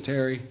of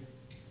dysentery.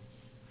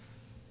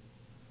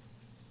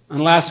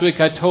 And last week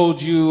I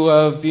told you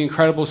of the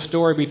incredible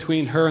story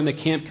between her and the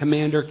camp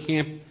commander,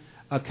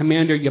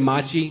 Commander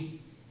Yamaji.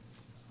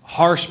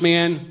 Harsh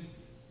man,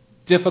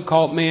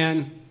 difficult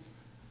man,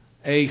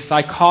 a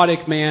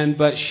psychotic man,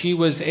 but she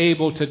was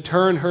able to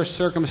turn her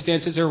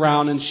circumstances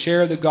around and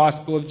share the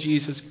gospel of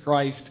Jesus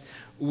Christ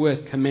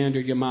with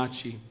Commander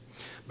Yamachi.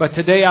 But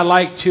today I'd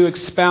like to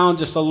expound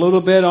just a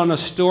little bit on a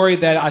story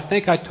that I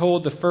think I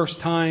told the first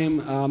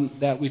time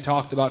that we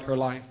talked about her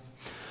life.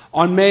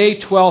 On May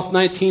 12,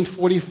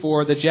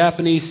 1944, the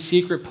Japanese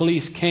secret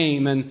police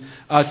came and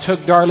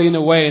took Darlene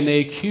away, and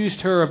they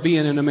accused her of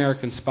being an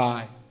American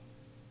spy.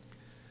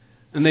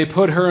 And they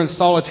put her in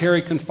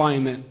solitary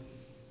confinement.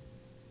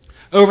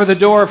 Over the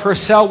door of her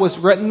cell was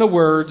written the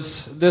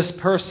words, "This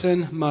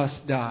person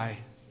must die."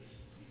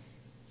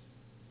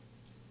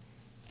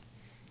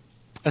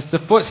 As the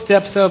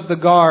footsteps of the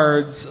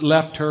guards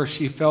left her,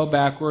 she fell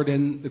backward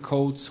in the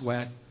cold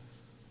sweat,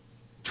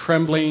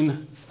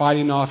 trembling,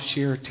 fighting off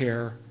sheer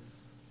terror.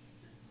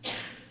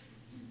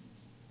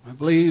 I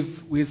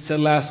believe we had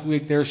said last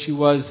week there she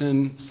was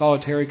in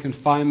solitary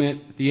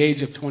confinement at the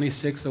age of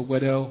 26, a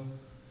widow,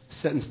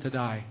 sentenced to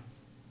die.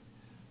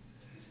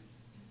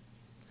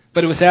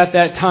 But it was at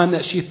that time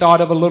that she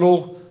thought of a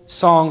little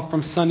song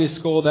from Sunday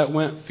school that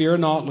went, "Fear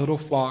not, little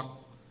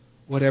flock,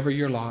 whatever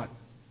your lot.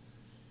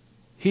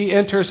 He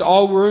enters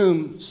all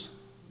rooms,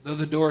 though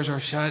the doors are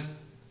shut.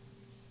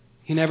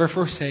 He never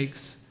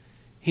forsakes.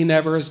 He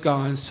never is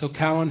gone. So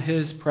count on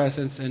His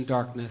presence in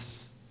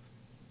darkness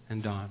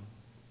and dawn."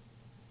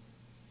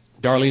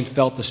 Darlene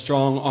felt the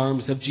strong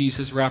arms of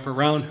Jesus wrap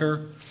around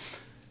her.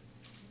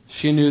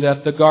 She knew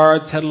that the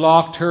guards had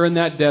locked her in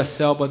that death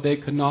cell, but they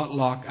could not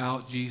lock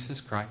out Jesus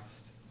Christ.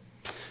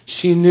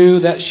 She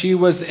knew that she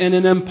was in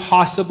an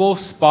impossible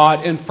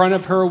spot. In front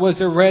of her was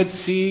the Red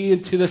Sea,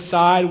 and to the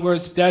side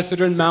was desert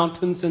and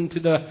mountains, and to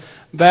the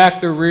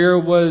back, the rear,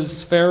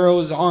 was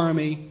Pharaoh's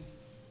army.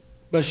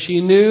 But she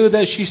knew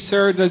that she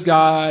served a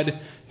God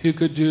who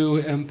could do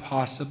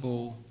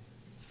impossible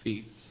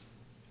feats.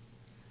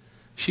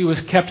 She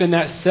was kept in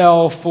that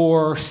cell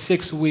for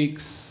 6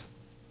 weeks.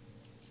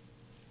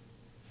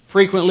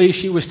 Frequently,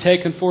 she was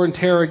taken for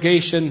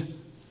interrogation,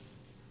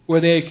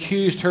 where they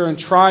accused her and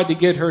tried to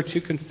get her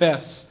to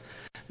confess.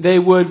 They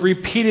would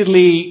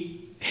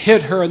repeatedly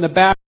hit her in the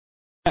back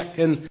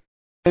and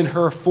in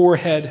her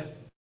forehead.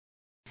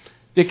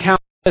 The account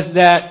says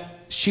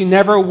that she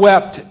never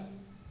wept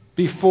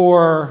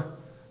before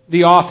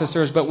the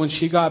officers, but when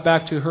she got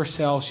back to her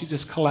cell, she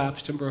just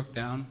collapsed and broke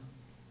down.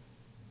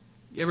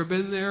 You ever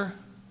been there?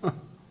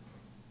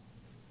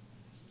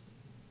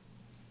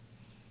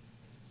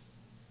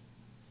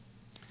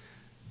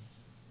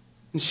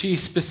 And she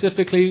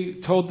specifically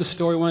told the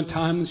story one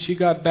time, and she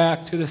got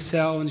back to the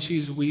cell and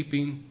she's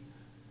weeping.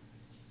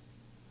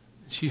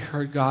 She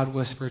heard God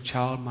whisper,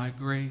 "Child, my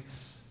grace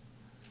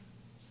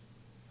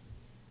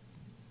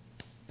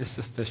is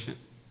sufficient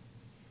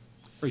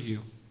for you.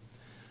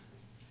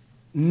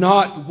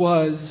 Not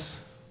was,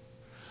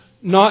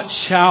 not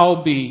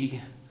shall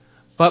be,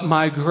 but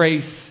my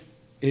grace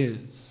is."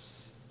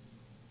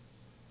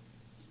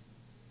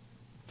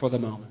 For the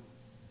moment.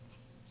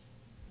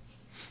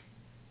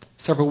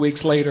 Several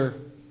weeks later,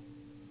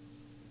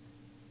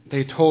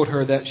 they told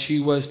her that she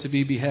was to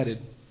be beheaded.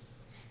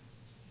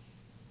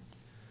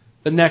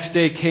 The next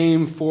day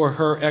came for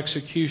her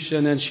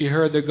execution, and she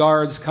heard the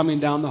guards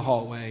coming down the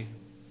hallway.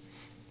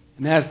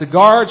 And as the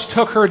guards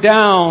took her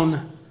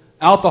down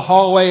out the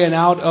hallway and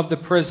out of the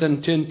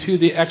prison into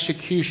the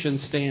execution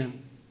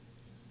stand,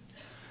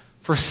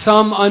 for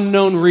some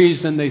unknown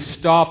reason, they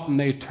stopped and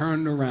they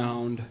turned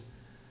around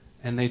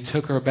And they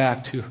took her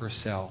back to her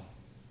cell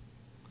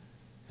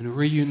and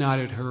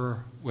reunited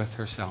her with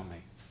her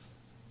cellmates.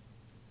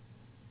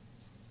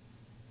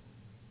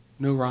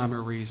 No rhyme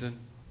or reason.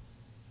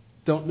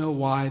 Don't know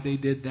why they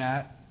did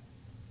that.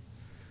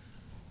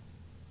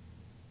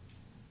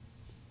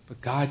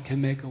 But God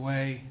can make a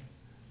way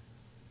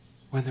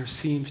when there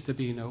seems to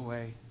be no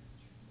way.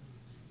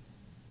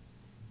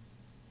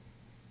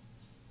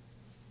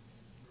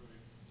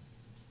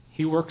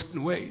 He works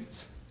in ways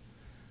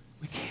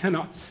we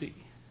cannot see.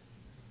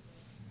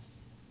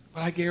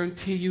 But I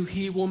guarantee you,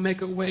 He will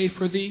make a way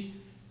for thee.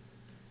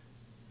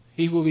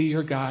 He will be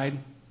your guide,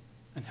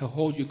 and He'll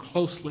hold you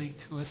closely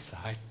to His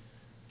side.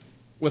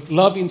 With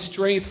loving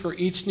strength for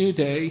each new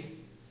day,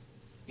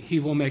 He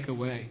will make a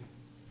way.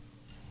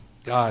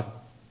 God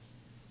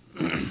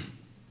can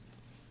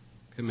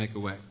make a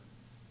way.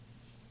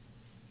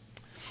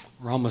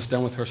 We're almost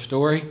done with her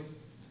story.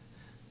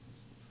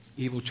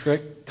 Evil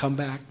trick, come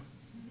back.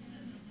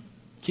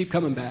 Keep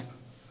coming back.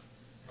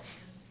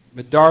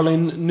 But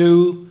Darlene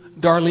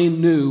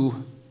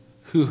knew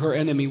who her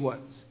enemy was.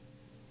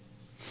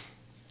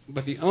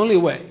 But the only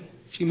way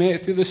she made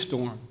it through the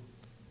storm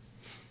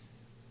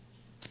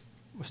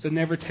was to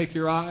never take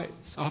your eyes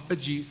off of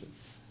Jesus.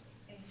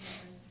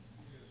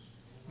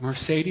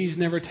 Mercedes,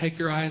 never take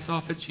your eyes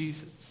off of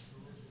Jesus.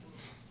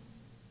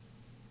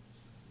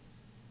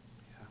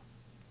 Yeah.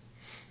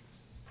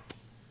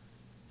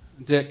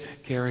 Dick,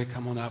 Gary,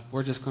 come on up.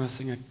 We're just going to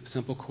sing a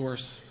simple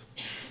chorus.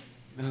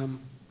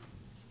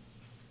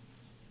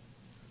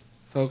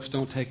 Folks,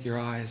 don't take your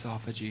eyes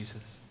off of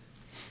Jesus.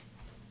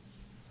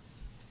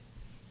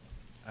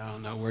 I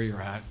don't know where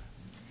you're at.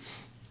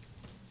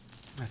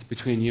 That's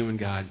between you and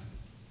God.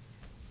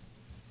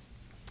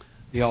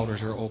 The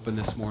altars are open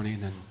this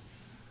morning,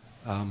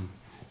 and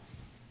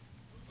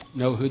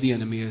know who the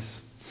enemy is,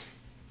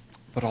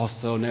 but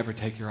also never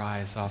take your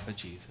eyes off of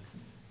Jesus.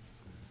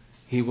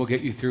 He will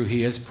get you through.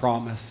 He has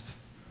promised.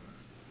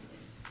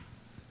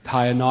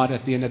 Tie a knot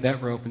at the end of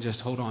that rope and just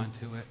hold on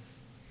to it.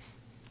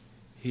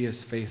 He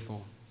is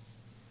faithful.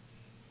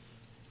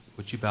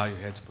 Would you bow your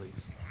heads, please?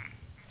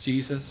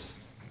 Jesus,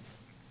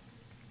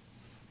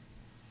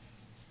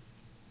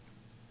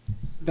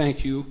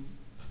 thank you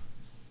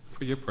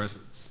for your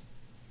presence.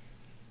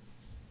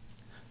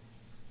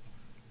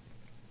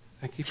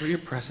 Thank you for your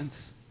presence.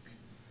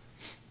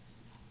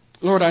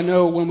 Lord, I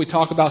know when we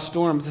talk about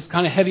storms, it's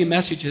kind of heavy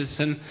messages.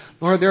 And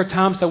Lord, there are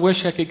times I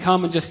wish I could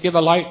come and just give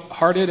a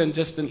light-hearted and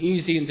just an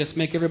easy and just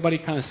make everybody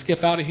kind of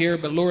skip out of here.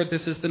 But Lord,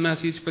 this is the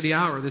message for the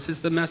hour. This is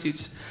the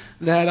message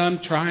that I'm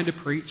trying to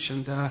preach.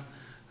 And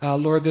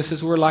Lord, this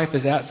is where life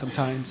is at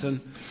sometimes. And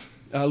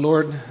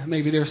Lord,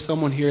 maybe there's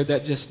someone here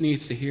that just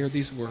needs to hear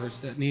these words,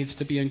 that needs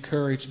to be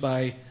encouraged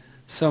by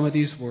some of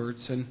these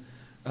words.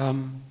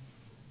 And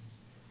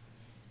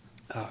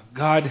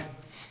God,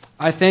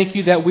 I thank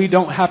you that we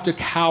don't have to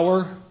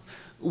cower.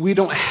 We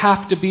don't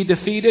have to be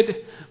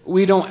defeated.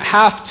 We don't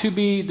have to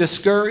be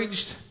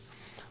discouraged.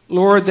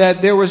 Lord,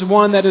 that there was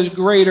one that is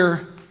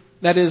greater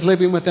that is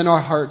living within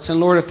our hearts. And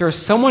Lord, if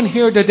there's someone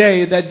here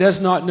today that does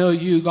not know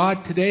you,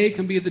 God, today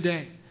can be the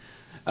day.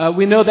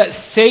 We know that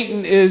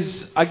Satan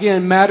is,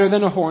 again, madder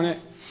than a hornet.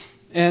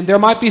 And there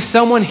might be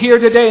someone here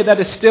today that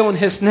is still in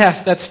his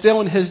nest, that's still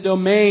in his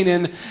domain,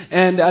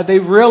 and they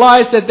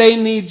realize that they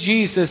need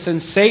Jesus, and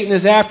Satan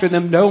is after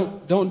them.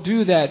 Don't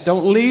do that.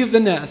 Don't leave the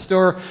nest.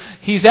 Or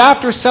he's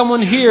after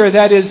someone here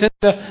that is in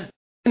the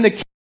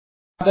kingdom,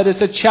 that is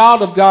a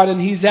child of God,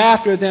 and he's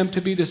after them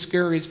to be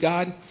discouraged.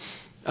 God,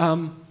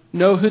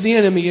 know who the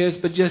enemy is,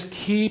 but just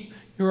keep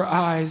your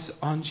eyes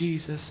on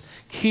Jesus.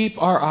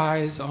 Keep our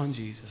eyes on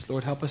Jesus.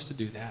 Lord, help us to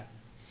do that.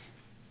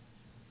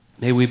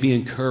 May we be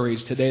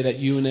encouraged today that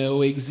you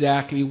know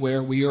exactly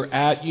where we are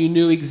at. You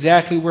knew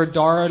exactly where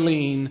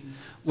Darlene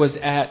was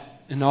at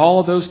in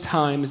all those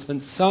times,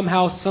 but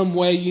somehow, some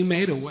way, you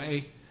made a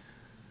way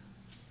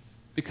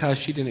because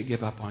she didn't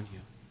give up on you.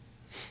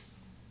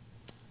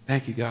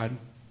 Thank you, God.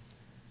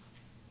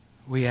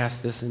 We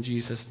ask this in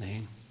Jesus'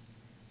 name.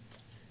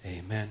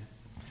 Amen.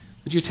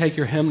 Would you take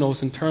your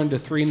hymnals and turn to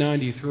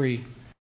 393?